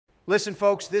Listen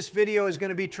folks, this video is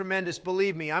going to be tremendous,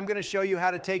 believe me. I'm going to show you how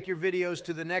to take your videos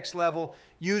to the next level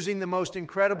using the most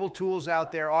incredible tools out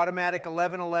there, Automatic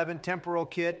 1111,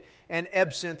 Temporal-Kit, and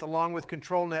Ebsynth along with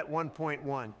Controlnet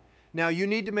 1.1. Now you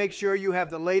need to make sure you have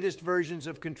the latest versions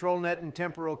of Controlnet and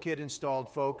Temporal-Kit installed,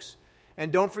 folks.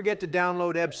 And don't forget to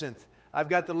download Ebsynth. I've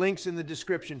got the links in the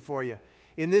description for you.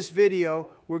 In this video,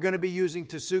 we're going to be using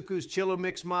Tasuku's Chillo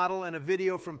Mix model and a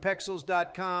video from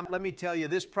Pexels.com. Let me tell you,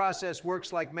 this process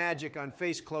works like magic on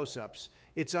face close-ups.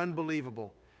 It's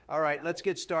unbelievable. All right, let's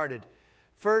get started.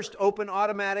 First, open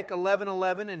Automatic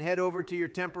 1111 and head over to your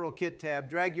Temporal-Kit tab.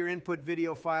 Drag your input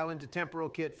video file into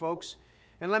Temporal-Kit, folks.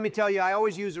 And let me tell you, I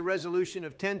always use a resolution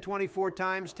of 1024 x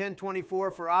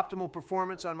 1024 for optimal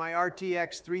performance on my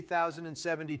RTX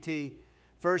 3070T.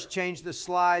 First, change the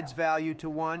slides value to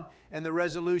 1 and the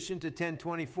resolution to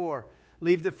 1024.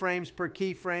 Leave the frames per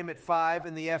keyframe at 5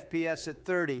 and the FPS at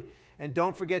 30. And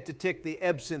don't forget to tick the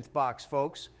Ebsynth box,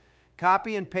 folks.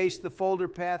 Copy and paste the folder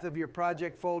path of your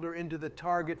project folder into the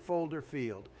target folder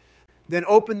field. Then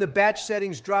open the batch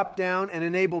settings drop-down and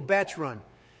enable batch run.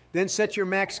 Then set your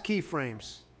max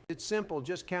keyframes. It's simple,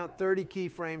 just count 30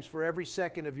 keyframes for every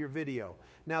second of your video.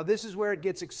 Now this is where it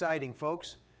gets exciting,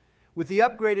 folks. With the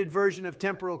upgraded version of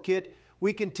Temporal-Kit,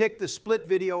 we can tick the split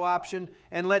video option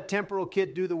and let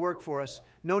Temporal-Kit do the work for us.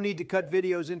 No need to cut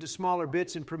videos into smaller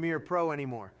bits in Premiere Pro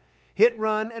anymore. Hit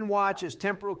run and watch as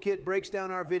Temporal-Kit breaks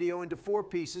down our video into 4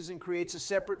 pieces and creates a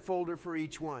separate folder for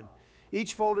each one.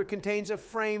 Each folder contains a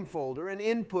frame folder, an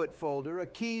input folder, a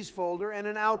keys folder, and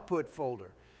an output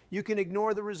folder. You can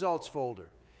ignore the results folder.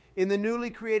 In the newly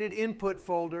created input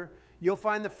folder, you'll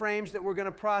find the frames that we're going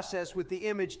to process with the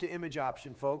image-to-image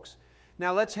option, folks.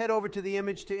 Now let's head over to the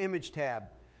image-to-image tab.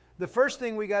 The first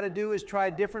thing we got to do is try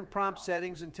different prompt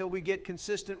settings until we get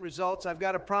consistent results. I've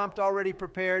got a prompt already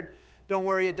prepared. Don't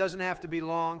worry, it doesn't have to be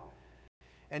long.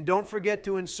 And don't forget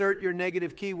to insert your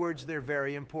negative keywords. They're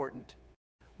very important.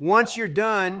 Once you're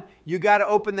done, you got to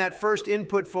open that first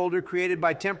input folder created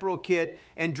by Temporal-Kit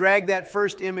and drag that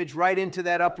first image right into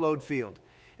that upload field.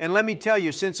 And let me tell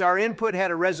you, since our input had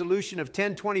a resolution of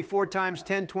 1024 x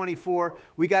 1024,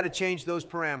 we got to change those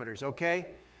parameters, okay?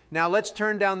 Now let's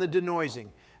turn down the denoising.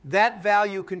 That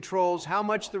value controls how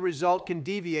much the result can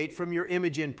deviate from your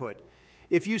image input.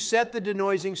 If you set the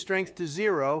denoising strength to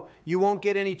 0, you won't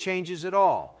get any changes at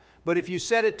all. But if you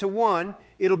set it to 1,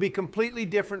 it'll be completely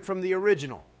different from the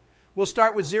original. We'll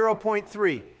start with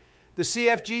 0.3. The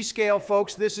CFG scale,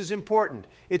 folks, this is important.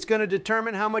 It's going to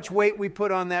determine how much weight we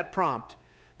put on that prompt.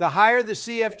 The higher the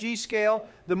CFG scale,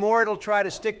 the more it'll try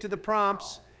to stick to the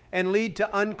prompts and lead to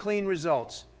unclean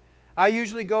results. I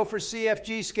usually go for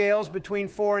CFG scales between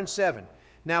 4 and 7.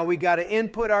 Now we got to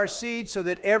input our seed so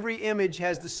that every image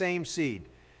has the same seed.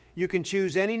 You can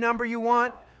choose any number you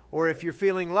want, or if you're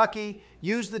feeling lucky,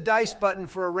 use the dice button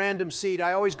for a random seed.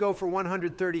 I always go for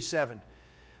 137.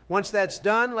 Once that's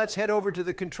done, let's head over to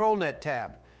the Controlnet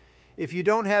tab. If you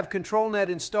don't have Controlnet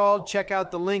installed, check out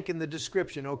the link in the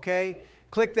description, okay?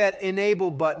 Click that Enable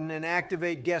button and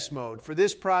activate guest mode. For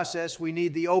this process, we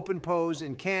need the OpenPose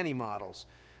and Canny models.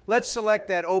 Let's select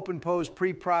that OpenPose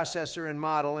preprocessor and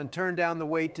model and turn down the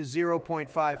weight to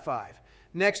 0.55.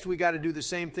 Next, we got to do the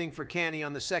same thing for Canny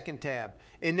on the second tab.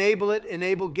 Enable it,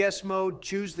 enable guest mode,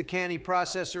 choose the Canny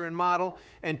processor and model,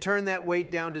 and turn that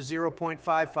weight down to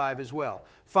 0.55 as well.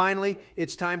 Finally,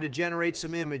 it's time to generate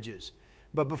some images.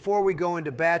 But before we go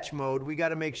into batch mode, we got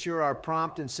to make sure our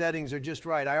prompt and settings are just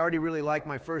right. I already really like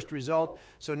my first result,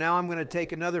 so now I'm going to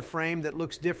take another frame that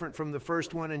looks different from the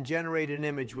first one and generate an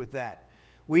image with that.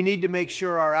 We need to make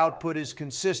sure our output is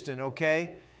consistent,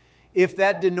 okay? If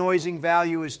that denoising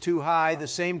value is too high, the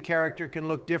same character can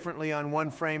look differently on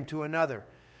one frame to another.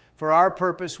 For our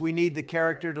purpose, we need the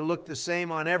character to look the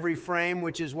same on every frame,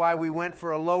 which is why we went for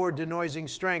a lower denoising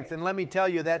strength. And let me tell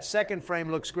you, that second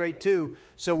frame looks great too,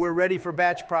 so we're ready for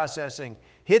batch processing.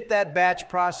 Hit that batch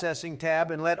processing tab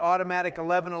and let Automatic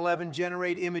 1111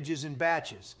 generate images in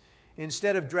batches.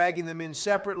 Instead of dragging them in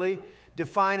separately,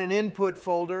 define an input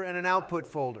folder and an output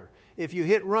folder. If you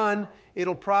hit run,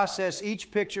 it'll process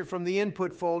each picture from the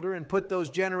input folder and put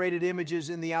those generated images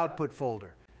in the output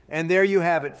folder. And there you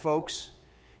have it, folks.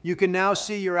 You can now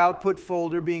see your output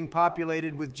folder being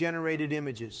populated with generated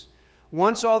images.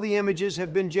 Once all the images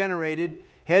have been generated,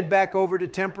 head back over to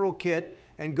Temporal-Kit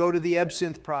and go to the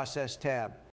Ebsynth Process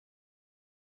tab.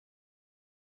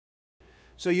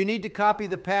 So you need to copy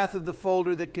the path of the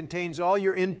folder that contains all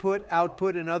your input,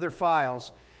 output, and other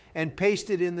files and paste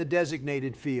it in the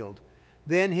designated field.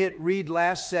 Then hit Read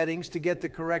Last Settings to get the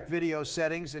correct video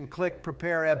settings and click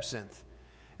Prepare Ebsynth.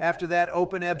 After that,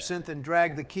 open Ebsynth and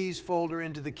drag the Keys folder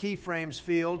into the Keyframes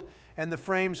field and the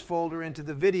frames folder into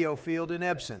the video field in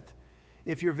Ebsynth.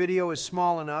 If your video is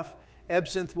small enough,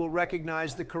 Ebsynth will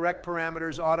recognize the correct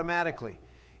parameters automatically.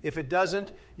 If it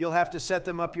doesn't, you'll have to set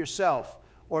them up yourself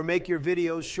or make your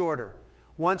videos shorter.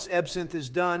 Once Ebsynth is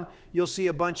done, you'll see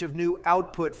a bunch of new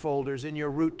output folders in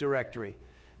your root directory.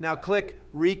 Now click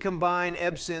Recombine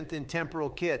Ebsynth in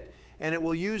Temporal-Kit, and it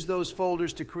will use those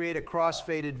folders to create a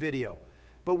cross-faded video.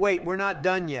 But wait, we're not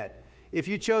done yet. If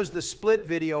you chose the split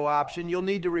video option, you'll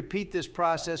need to repeat this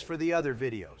process for the other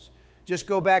videos. Just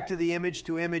go back to the Image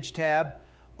to Image tab,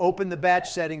 open the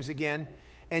batch settings again,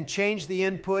 and change the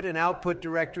input and output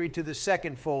directory to the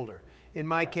second folder. In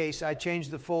my case, I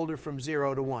changed the folder from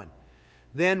 0 to 1.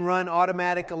 Then run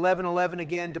Automatic 1111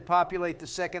 again to populate the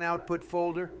second output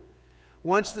folder.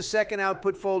 Once the second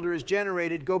output folder is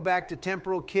generated, go back to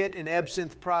Temporal-Kit and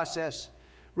Ebsynth process.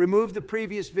 Remove the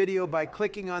previous video by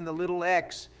clicking on the little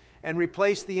X and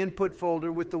replace the input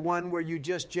folder with the one where you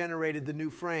just generated the new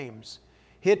frames.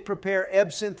 Hit Prepare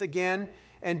Ebsynth again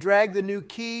and drag the new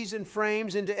keys and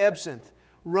frames into Ebsynth.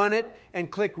 Run it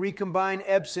and click Recombine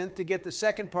Ebsynth to get the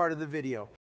second part of the video.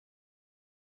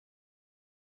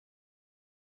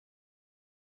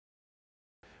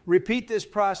 Repeat this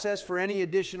process for any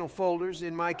additional folders.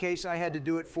 In my case, I had to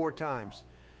do it 4 times.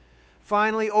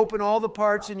 Finally, open all the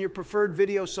parts in your preferred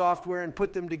video software and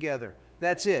put them together.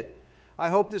 That's it. I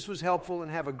hope this was helpful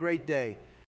and have a great day.